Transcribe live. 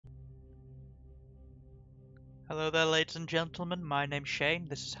Hello there, ladies and gentlemen. My name's Shane.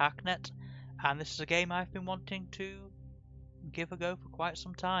 This is Hacknet, and this is a game I've been wanting to give a go for quite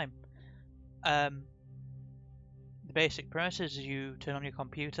some time. The basic premise is you turn on your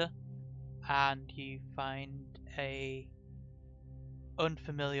computer and you find a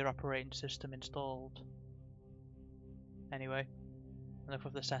unfamiliar operating system installed. Anyway, enough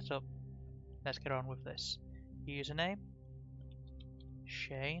of the setup. Let's get on with this. Username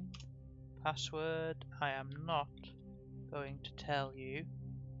Shane. Password, I am not going to tell you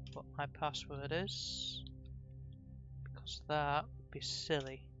what my password is, because that would be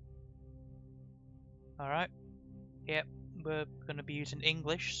silly. Alright, yep, we're going to be using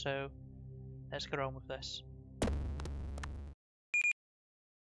English, so let's get on with this.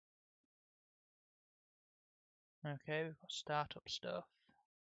 Okay, we've got startup stuff.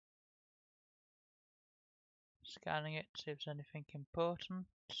 Scanning it, see if there's anything important.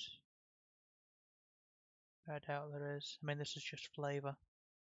 I doubt there is. I mean, this is just flavour.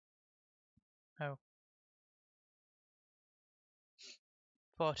 Oh.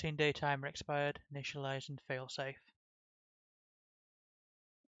 14-day timer expired. Initialize and failsafe.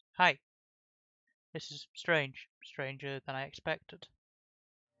 Hi. This is strange. Stranger than I expected.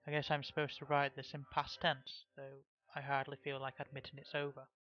 I guess I'm supposed to write this in past tense, though I hardly feel like admitting it's over.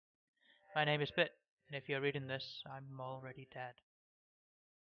 My name is Bit, and if you're reading this, I'm already dead.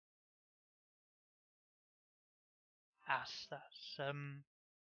 That's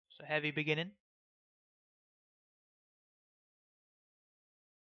a heavy beginning.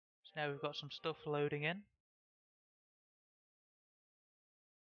 So now we've got some stuff loading in.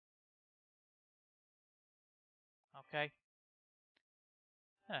 Okay.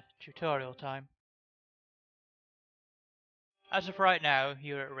 Tutorial time. As of right now,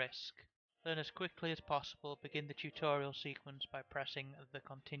 you're at risk. Learn as quickly as possible. Begin the tutorial sequence by pressing the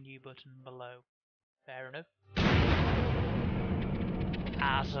continue button below. Fair enough.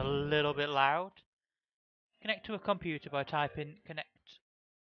 That's a little bit loud. Connect to a computer by typing connect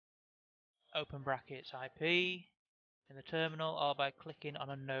open brackets IP in the terminal, or by clicking on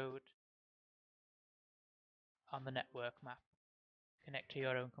a node on the network map. Connect to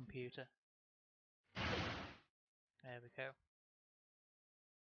your own computer. There we go.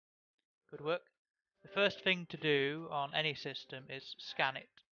 Good work. The first thing to do on any system is scan it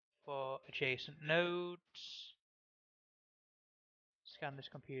for adjacent nodes. Scan this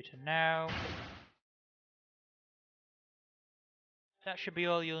computer now. That should be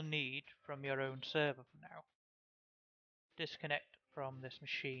all you'll need from your own server for now. Disconnect from this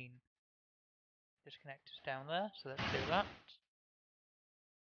machine. Disconnect is down there, so let's do that.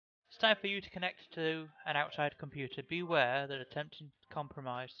 It's time for you to connect to an outside computer. Beware that attempting to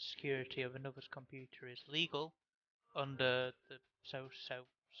compromise the security of another's computer is legal under the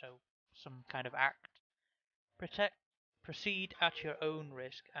some kind of act. Proceed at your own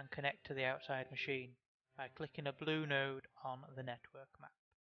risk and connect to the outside machine by clicking a blue node on the network map.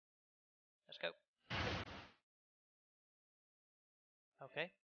 Let's go.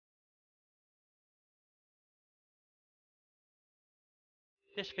 Okay.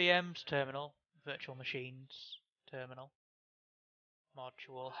 This VM's terminal, virtual machines terminal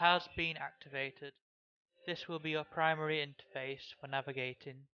module, has been activated. This will be your primary interface for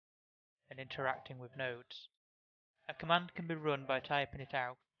navigating and interacting with nodes. A command can be run by typing it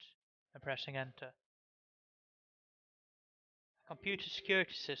out and pressing enter. A computer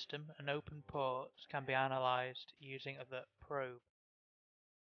security system and open ports can be analyzed using the probe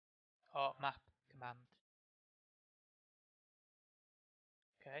or map command.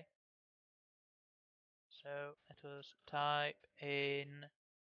 Okay, so let us type in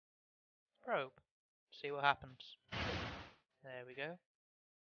probe, see what happens. There we go.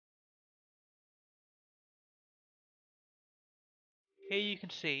 Here you can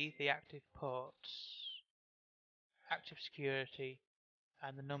see the active ports, active security,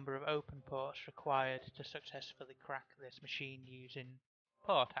 and the number of open ports required to successfully crack this machine using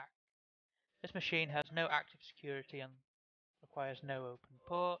port hack. This machine has no active security and requires no open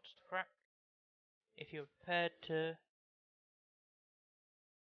ports to crack. If you're prepared to,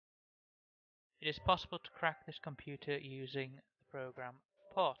 it is possible to crack this computer using the program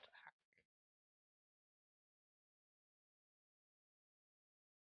port hack.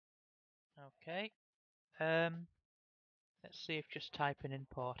 Okay, let's see if just typing in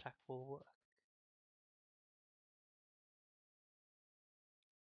port hack will work.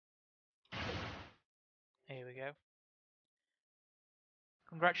 Here we go.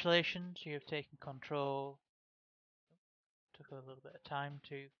 Congratulations, you have taken control. Took a little bit of time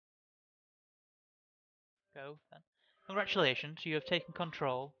to go then. Congratulations, you have taken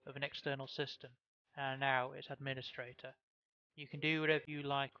control of an external system. and now it's administrator. You can do whatever you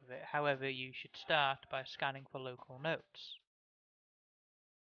like with it, however you should start by scanning for local notes.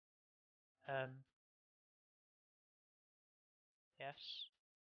 Yes.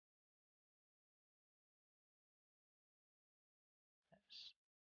 Let's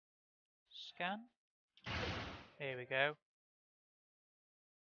scan. Here we go.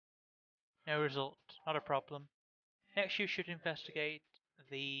 No result, not a problem. Next you should investigate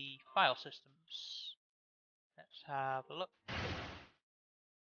the file systems. Let's have a look.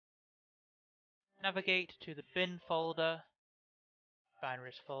 Navigate to the bin folder,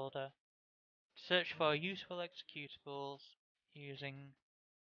 binaries folder. Search for useful executables using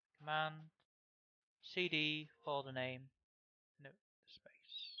command cd folder name, no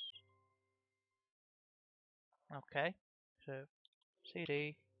space. Okay, so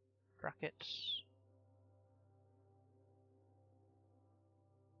cd brackets.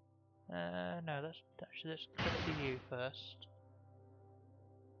 No, let's click to you first.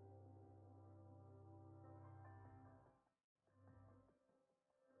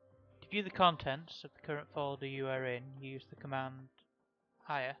 To view the contents of the current folder you are in, use the command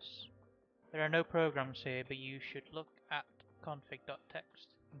is. There are no programs here, but you should look at config.txt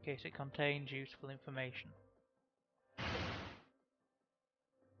in case it contains useful information.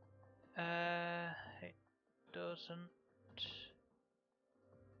 It doesn't.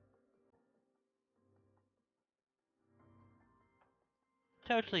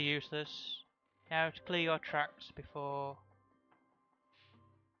 Totally useless. Now to clear your tracks before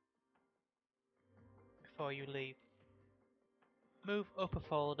you leave. Move up a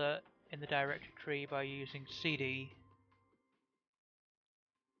folder in the directory tree by using cd.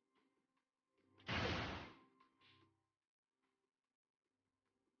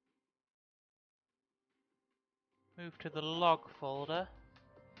 Move to the log folder.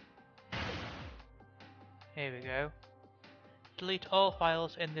 Here we go. Delete all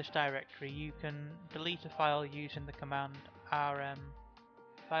files in this directory. You can delete a file using the command rm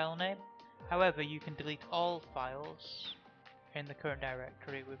file name. However, you can delete all files in the current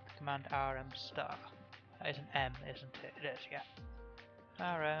directory with the command rm star. That is an M, isn't it? It is, yeah.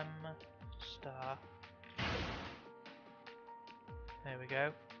 Rm star. There we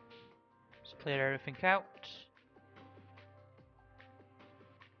go. Let's clear everything out.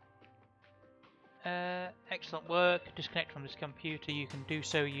 Excellent work. Disconnect from this computer. You can do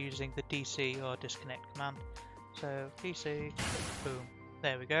so using the DC or disconnect command. So DC, boom.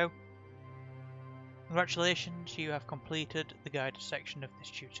 There we go. Congratulations, you have completed the guided section of this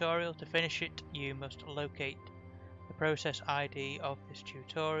tutorial. To finish it, you must locate the process ID of this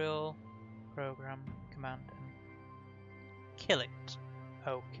tutorial, program, command, and kill it.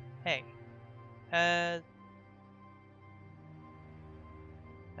 Okay.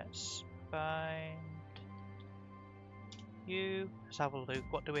 Let's find you. Let's have a look.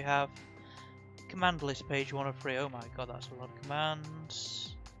 What do we have? Command list page 1 of 3. Oh my god, that's a lot of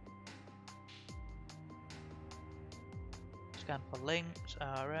commands. Scan for links,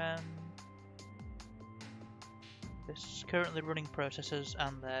 rm. This is currently running processes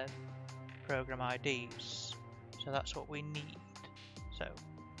and their program IDs. So that's what we need. So,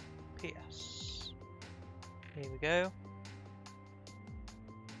 PS. Here we go.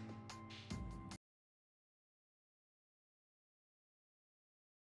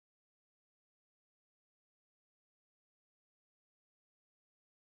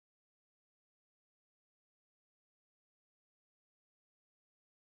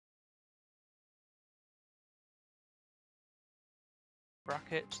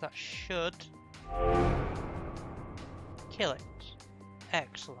 Brackets, that should kill it.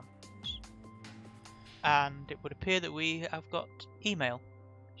 Excellent. And it would appear that we have got email.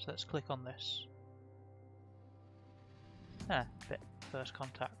 So let's click on this. Bit first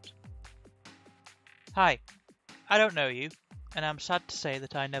contact. Hi, I don't know you, and I'm sad to say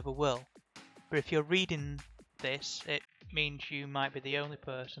that I never will. But if you're reading this, it means you might be the only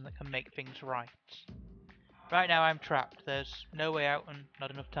person that can make things right. Right now I'm trapped, there's no way out and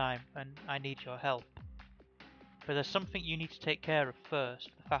not enough time, and I need your help. But there's something you need to take care of first,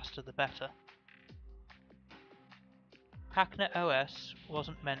 the faster the better. Hacknet OS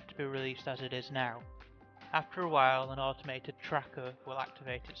wasn't meant to be released as it is now. After a while, an automated tracker will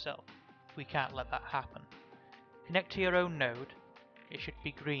activate itself. We can't let that happen. Connect to your own node. It should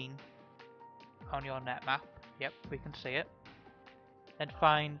be green on your net map. Yep, we can see it. Then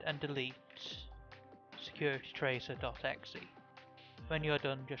find and delete securitytracer.exe. When you're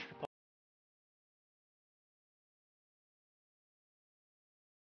done, just report.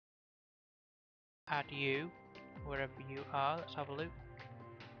 Add you, wherever you are. Let's have a look.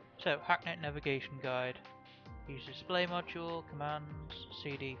 So, Hacknet navigation guide. Use display module, commands,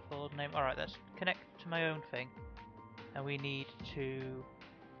 CD folder name. Alright, let's connect to my own thing. And we need to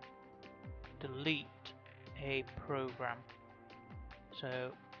delete a program.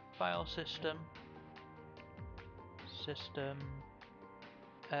 So, file system, system,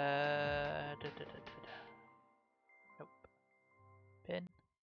 nope, pin,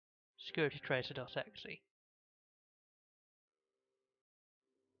 securitytracer.exe.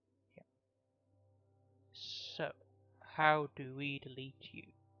 Yeah. So, how do we delete you?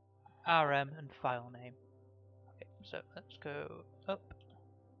 RM and file name. Okay, so let's go up.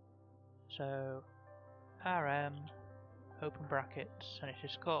 So, RM, open brackets, and it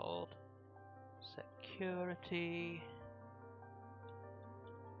is called security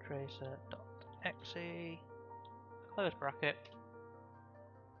tracer.exe, close bracket.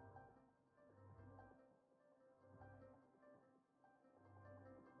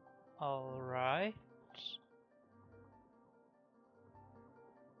 Alright.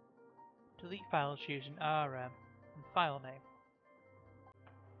 Delete files using RM and file name.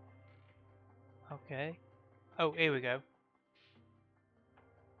 Okay. Oh, here we go.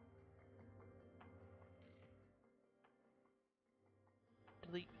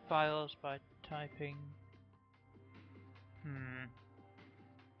 Delete files by typing.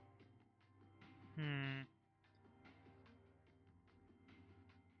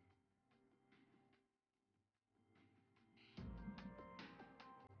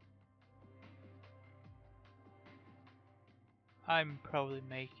 I'm probably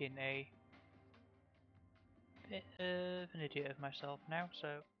making a bit of an idiot of myself now,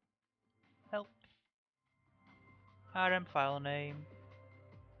 so help. RM file name.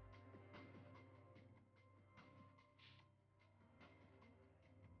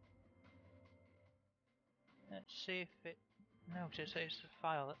 Let's see if it. No, because it says the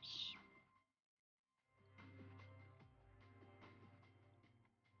file.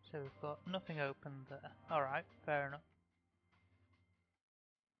 So we've got nothing open there. Alright, fair enough.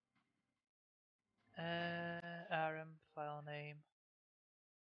 RM file name.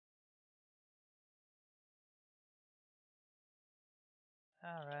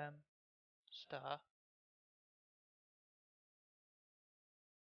 RM star.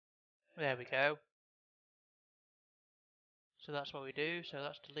 There we go. So that's what we do. So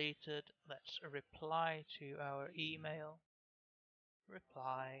that's deleted. Let's reply to our email.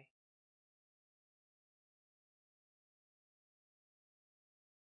 Reply.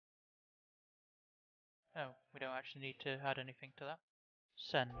 Oh, we don't actually need to add anything to that.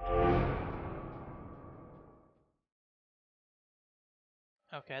 Send.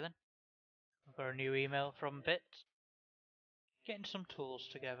 Okay then. We've got a new email from Bit. Getting some tools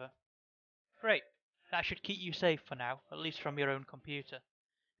together. Great. That should keep you safe for now, at least from your own computer.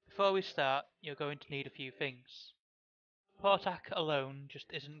 Before we start, you're going to need a few things. Portac alone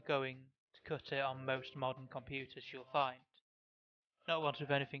just isn't going to cut it on most modern computers you'll find. Not one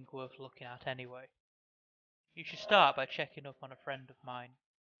with anything worth looking at anyway. You should start by checking up on a friend of mine.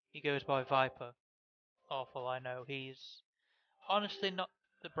 He goes by Viper. Awful, I know. He's honestly not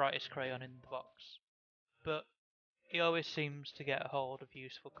the brightest crayon in the box, but he always seems to get a hold of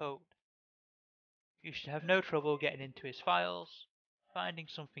useful code. You should have no trouble getting into his files. Finding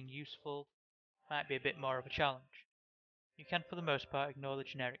something useful might be a bit more of a challenge. You can for the most part ignore the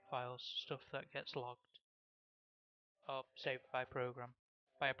generic files, stuff that gets logged or saved by a program.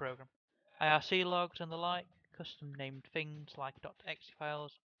 IRC logs and the like, custom named things like .exe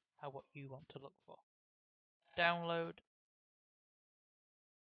files are what you want to look for. Download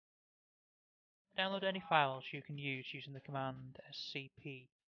any files you can use using the command scp.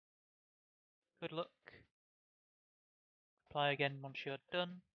 Good luck. Apply again once you're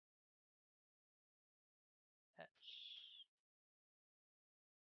done.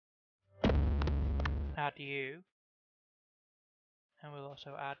 Let's add you, and we'll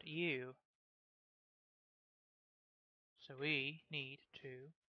also add you. So we need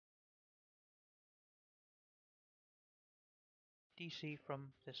to DC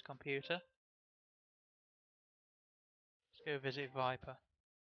from this computer. Let's go visit Viper.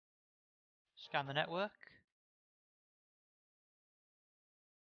 Scan the network.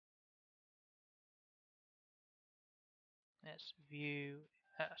 Let's view,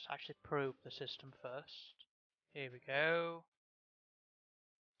 let's actually probe the system first. Here we go.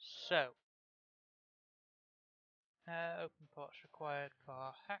 So, open ports required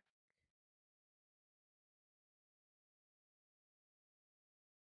for hack.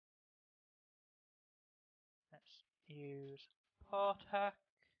 Let's use port hack.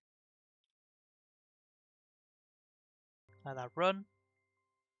 Let that run.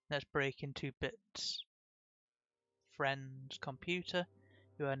 Let's break into Bit's friend's computer.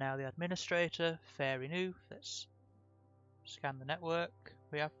 You are now the administrator. Fair enough. Let's scan the network.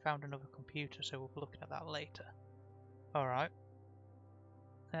 We have found another computer, so we'll be looking at that later. Alright.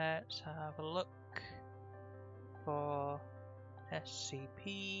 Let's have a look for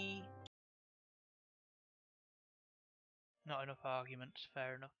SCP. Not enough arguments,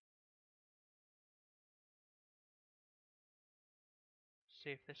 fair enough. See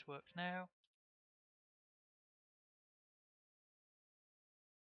if this works now.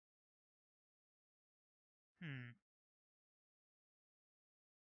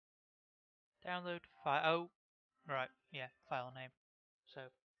 Download file. Oh, right, yeah, file name. So,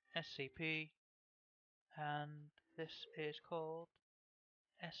 SCP, and this is called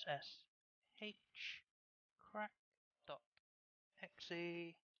SSH crack.exe.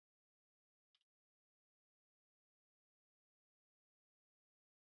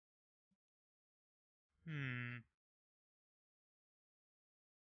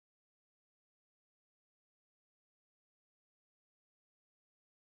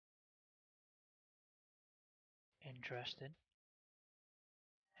 Interesting.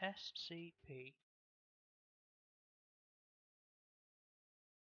 SCP.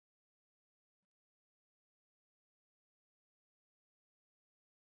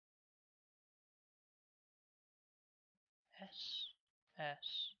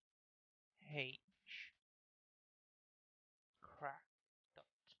 SSH crack.exe.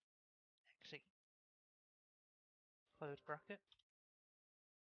 Close bracket.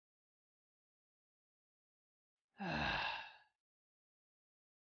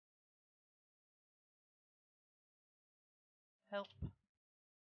 Help.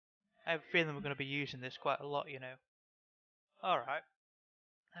 I have a feeling we're going to be using this quite a lot, you know. Alright.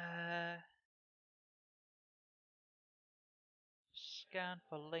 Scan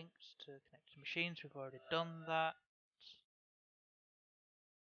for links to connected machines. We've already done that.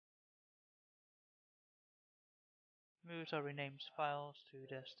 Moves or renames files to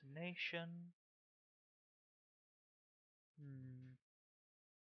destination.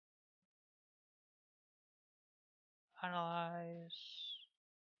 Analyze.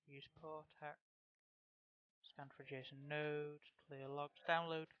 Use port hack. Scan for JSON node. Clear logs.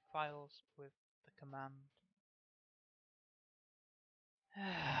 Download files with the command.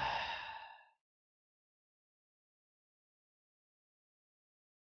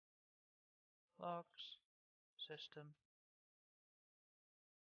 Logs. System.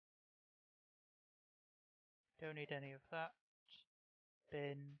 Don't need any of that.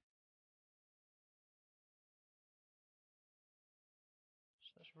 Bin. So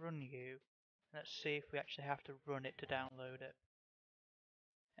let's run you. Let's see if we actually have to run it to download it.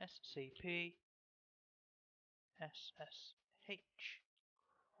 SCP SSH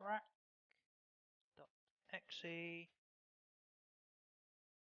crack.exe.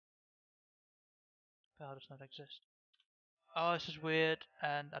 File does not exist. Oh, this is weird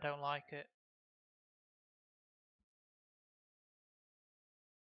and I don't like it.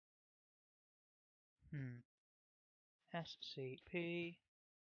 SCP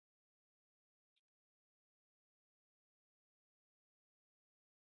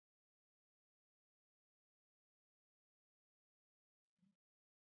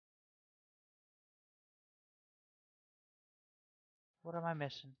What am I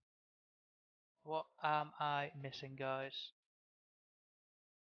missing? What am I missing, guys?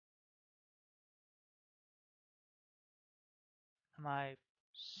 Am I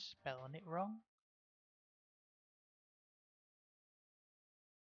spelling it wrong?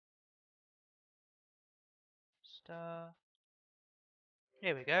 Star.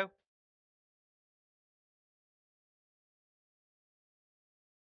 Here we go.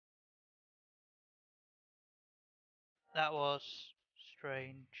 That was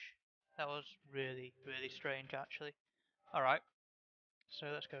strange. That was really, really strange, actually. Alright, so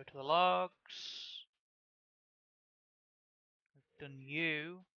let's go to the logs. We've done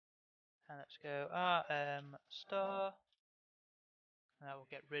you. And let's go RM star. And that will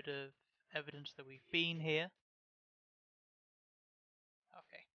get rid of evidence that we've been here.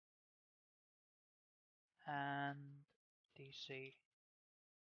 Okay. And DC.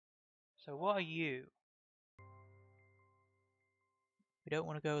 So what are you? We don't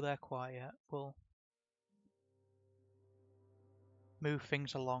want to go there quite yet. We'll move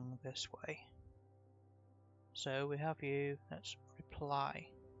things along this way. So we have you. Let's reply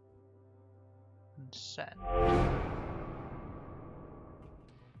and send.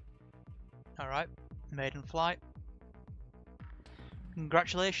 Alright, maiden flight.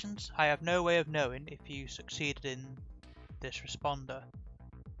 Congratulations, I have no way of knowing if you succeeded in this responder.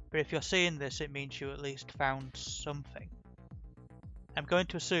 But if you're seeing this, it means you at least found something. I'm going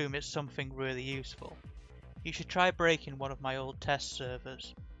to assume it's something really useful. You should try breaking one of my old test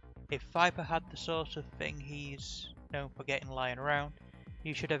servers. If Viper had the sort of thing he's known for getting lying around,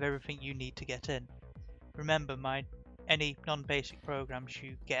 you should have everything you need to get in. Remember, any non-basic programs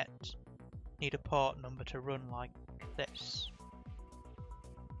you get need a port number to run like this.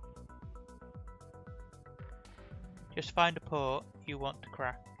 Just find a port you want to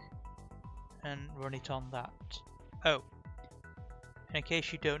crack and run it on that. Oh, and in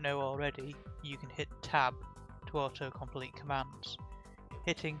case you don't know already, you can hit Tab to autocomplete commands.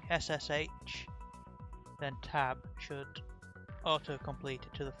 Hitting SSH, then Tab should autocomplete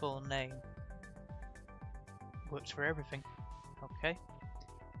it to the full name. Works for everything. Okay,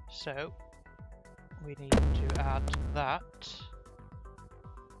 so we need to add that,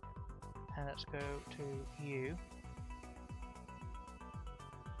 and let's go to you.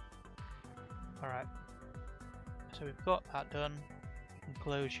 Alright, so we've got that done. We can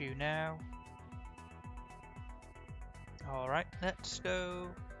close you now. Alright, let's go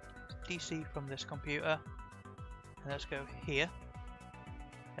DC from this computer. And let's go here.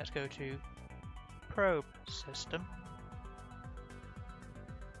 Let's go to probe system.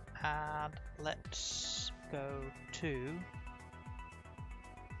 And let's go to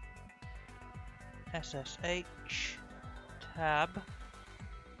SSH tab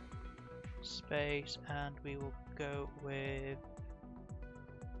space, and we will go with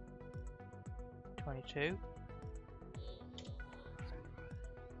 22.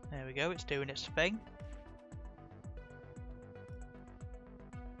 There we go, it's doing its thing.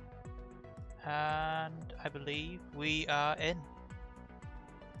 And I believe we are in.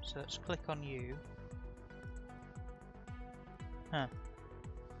 So let's click on you. Huh.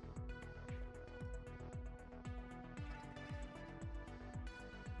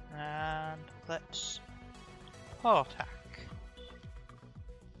 And let's port hack.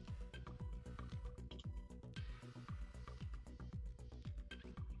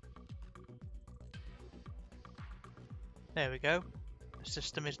 There we go. The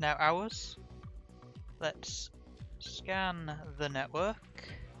system is now ours. Let's scan the network.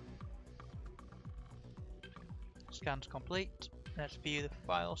 Scan's complete. Let's view the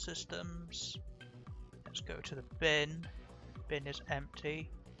file systems. Let's go to the bin. Bin is empty.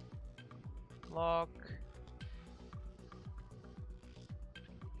 Log.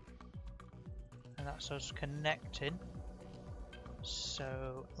 And that's us connecting.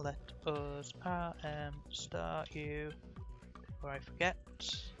 So let us RM start you before I forget.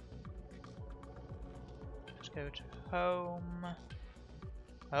 Let's go to home.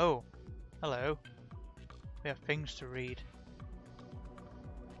 Oh, hello. We have things to read.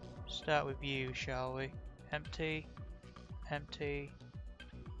 Start with you, shall we? Empty. Empty.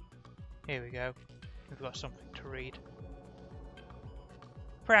 Here we go. We've got something to read.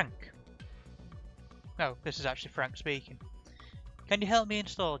 Frank! Oh, this is actually Frank speaking. Can you help me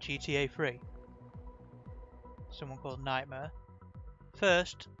install GTA 3? Someone called Nightmare.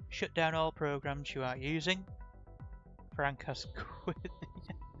 First, shut down all programs you aren't using. Frank has quit.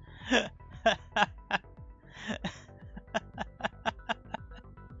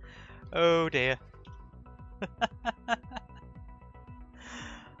 Oh dear.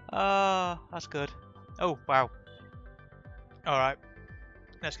 Ah, that's good. Oh, wow. Alright,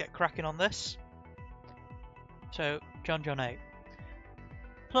 let's get cracking on this. So, John 8.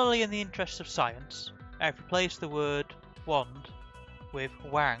 Purely in the interest of science, I've replaced the word wand with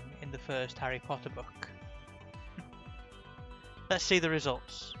wang in the first Harry Potter book. Let's see the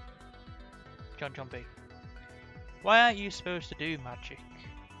results. John B. Why aren't you supposed to do magic?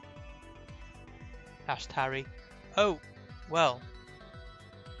 Asked Harry. Oh, well,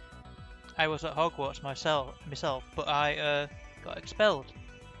 I was at Hogwarts myself, but I got expelled.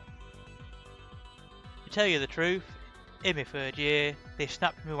 To tell you the truth, in my third year, they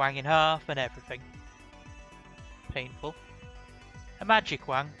snapped my wang in half and everything. Painful. A magic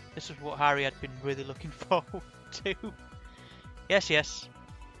wang. This was what Harry had been really looking forward to. Yes.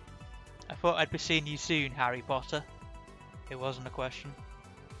 I thought I'd be seeing you soon, Harry Potter. It wasn't a question.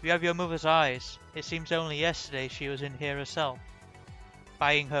 You have your mother's eyes. It seems only yesterday she was in here herself,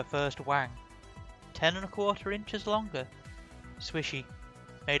 buying her first wang. 10 1/4 inches longer. Swishy.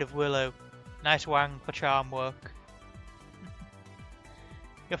 Made of willow. Nice wang for charm work.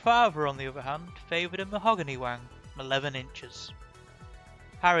 Your father, on the other hand, favoured a mahogany wang, 11 inches.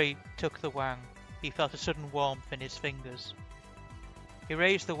 Harry took the wang. He felt a sudden warmth in his fingers. He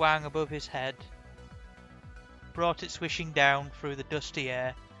raised the wang above his head, brought it swishing down through the dusty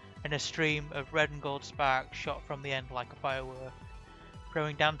air, and a stream of red and gold sparks shot from the end like a firework.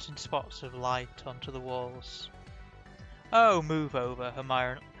 throwing dancing spots of light onto the walls. "Oh, move over,"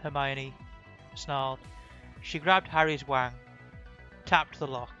 Hermione snarled. She grabbed Harry's wang, tapped the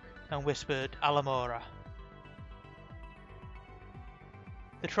lock, and whispered, "Alamora."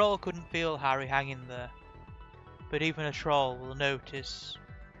 The troll couldn't feel Harry hanging there, but even a troll will notice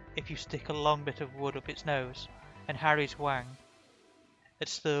if you stick a long bit of wood up its nose, and Harry's wang had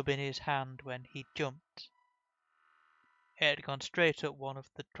still been in his hand when he jumped. It had gone straight up one of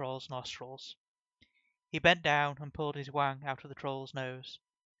the troll's nostrils. He bent down and pulled his wang out of the troll's nose.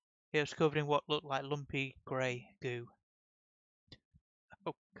 It was covered in what looked like lumpy grey goo.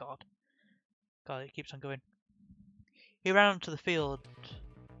 Oh, God. God, it keeps on going. He ran onto the field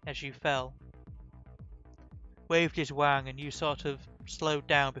as you fell, waved his wang, and you sort of slowed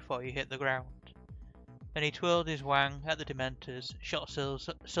down before you hit the ground. Then he twirled his wang at the Dementors, shot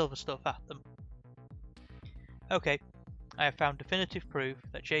silver stuff at them. Okay, I have found definitive proof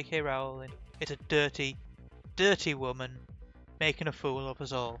that J.K. Rowling is a dirty, dirty woman making a fool of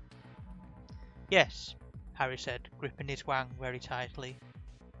us all. Yes, Harry said, gripping his wang very tightly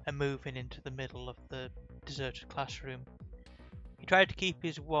and moving into the middle of the deserted classroom. He tried to keep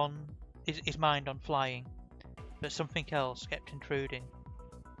his mind on flying, but something else kept intruding.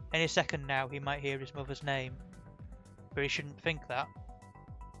 Any second now he might hear his mother's name, but he shouldn't think that,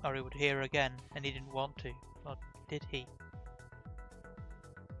 or he would hear her again, and he didn't want to, or did he?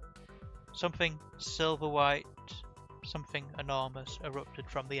 Something silver-white, something enormous erupted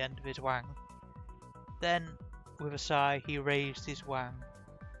from the end of his wang. Then, with a sigh, he raised his wang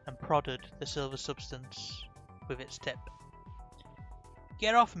and prodded the silver substance with its tip.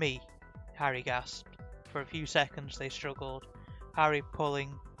 "Get off me!" Harry gasped. For a few seconds they struggled, Harry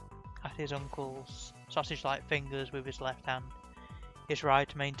pulling at his uncle's sausage-like fingers with his left hand, his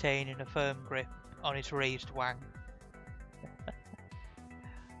right maintaining a firm grip on his raised wang.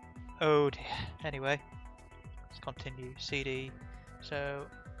 Oh dear. Anyway, let's continue. CD. So,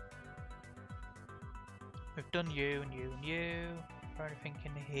 we've done you and you and you. Is there anything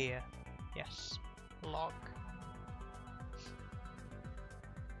in here? Yes. Log.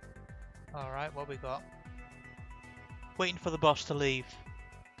 Alright, what we got? Waiting for the boss to leave.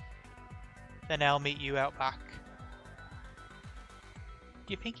 Then I'll meet you out back.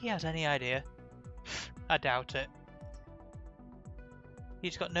 Do you think he has any idea? I doubt it.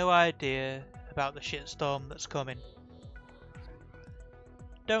 He's got no idea about the shitstorm that's coming.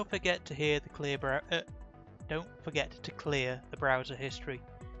 Don't forget to clear the browser history.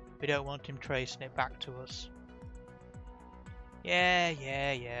 We don't want him tracing it back to us.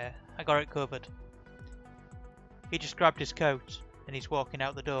 Yeah. I got it covered. He just grabbed his coat and he's walking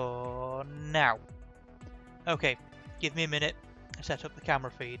out the door now. Okay, give me a minute and set up the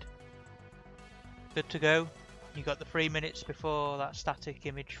camera feed. Good to go? You got the 3 minutes before that static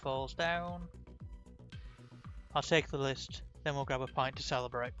image falls down. I'll take the list, then we'll grab a pint to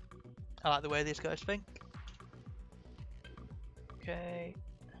celebrate. I like the way these guys think. Okay.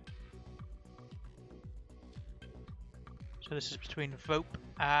 So this is between Vope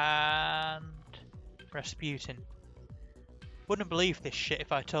and Rasputin. Wouldn't believe this shit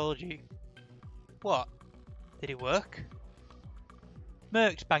if I told you. What? Did it work?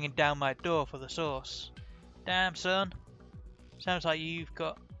 Merc's banging down my door for the source. Damn, son. Sounds like you've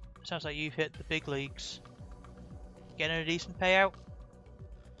hit the big leagues. Getting a decent payout?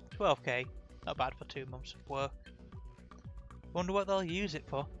 12k. Not bad for 2 months of work. Wonder what they'll use it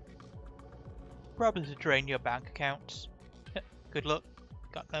for. Probably to drain your bank accounts. Good luck.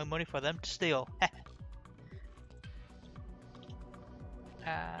 Got no money for them to steal.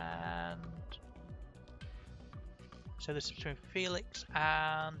 And so this is between Felix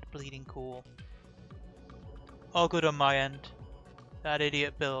and Bleeding Cool. All good on my end. That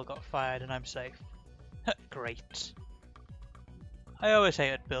idiot Bill got fired and I'm safe. Great. I always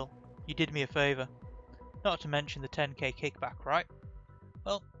hated Bill. You did me a favour. Not to mention the 10k kickback, right?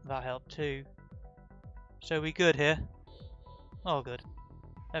 Well, that helped too. So we good here? All good.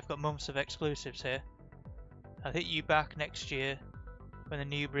 I've got months of exclusives here. I'll hit you back next year when the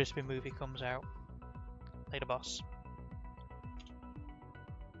new Brisbane movie comes out. Later, boss.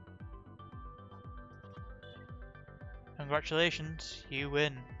 Congratulations, you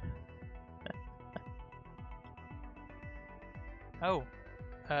win. Oh.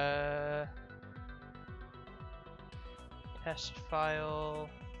 Test file.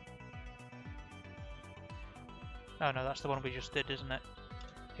 Oh no, that's the one we just did, isn't it?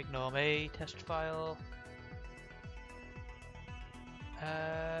 Ignore me. Test file.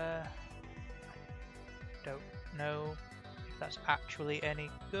 Don't know if that's actually any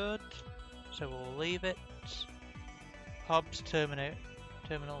good, so we'll leave it. Hobbs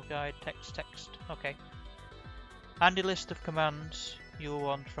terminal guide, text. Okay. Handy list of commands you'll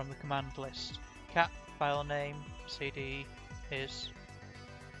want from the command list. Cat file name cd is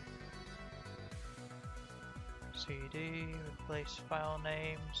cd, replace file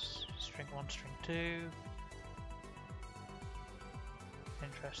names, string 1, string 2.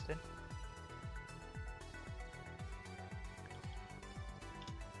 Interesting.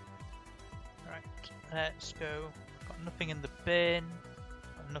 Right, let's go. Got nothing in the bin,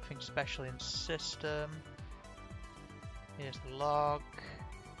 got nothing special in system. Here's the log.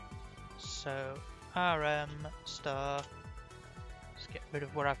 So rm star. Let's get rid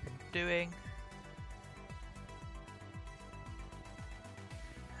of what I've been doing.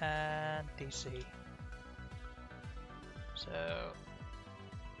 And DC. So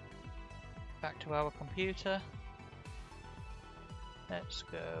back to our computer. Let's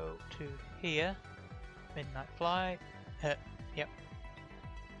go to here. Midnight flight. Yep.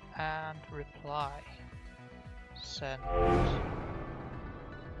 And reply. Send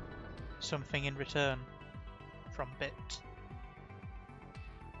something in return from bit.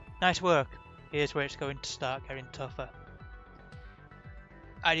 Nice work. Here's where it's going to start getting tougher.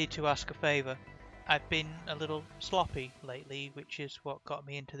 I need to ask a favour. I've been a little sloppy lately, which is what got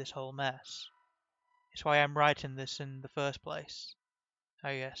me into this whole mess. It's why I'm writing this in the first place. Oh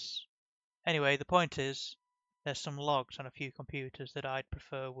yes. Anyway, the point is, there's some logs on a few computers that I'd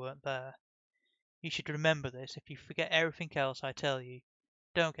prefer weren't there. You should remember this. If you forget everything else I tell you,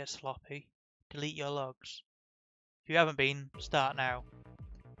 don't get sloppy. Delete your logs. If you haven't been, start now.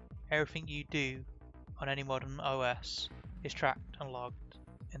 Everything you do on any modern OS is tracked and logged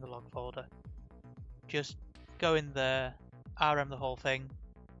in the log folder. Just go in there, RM the whole thing.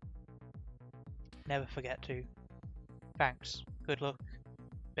 Never forget to. Thanks. Good luck.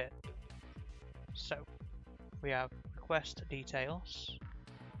 Bit. So, we have request details.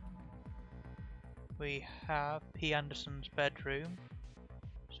 We have P. Anderson's bedroom.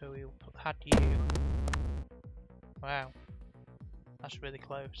 So we'll add you. Wow. That's really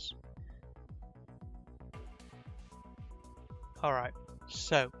close. Alright,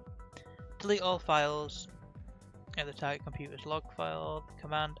 so delete all files at the target computer's log file. The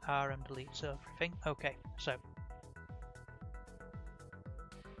command rm deletes everything. Okay, so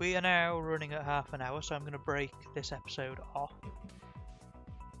we are now running at half an hour, so I'm going to break this episode off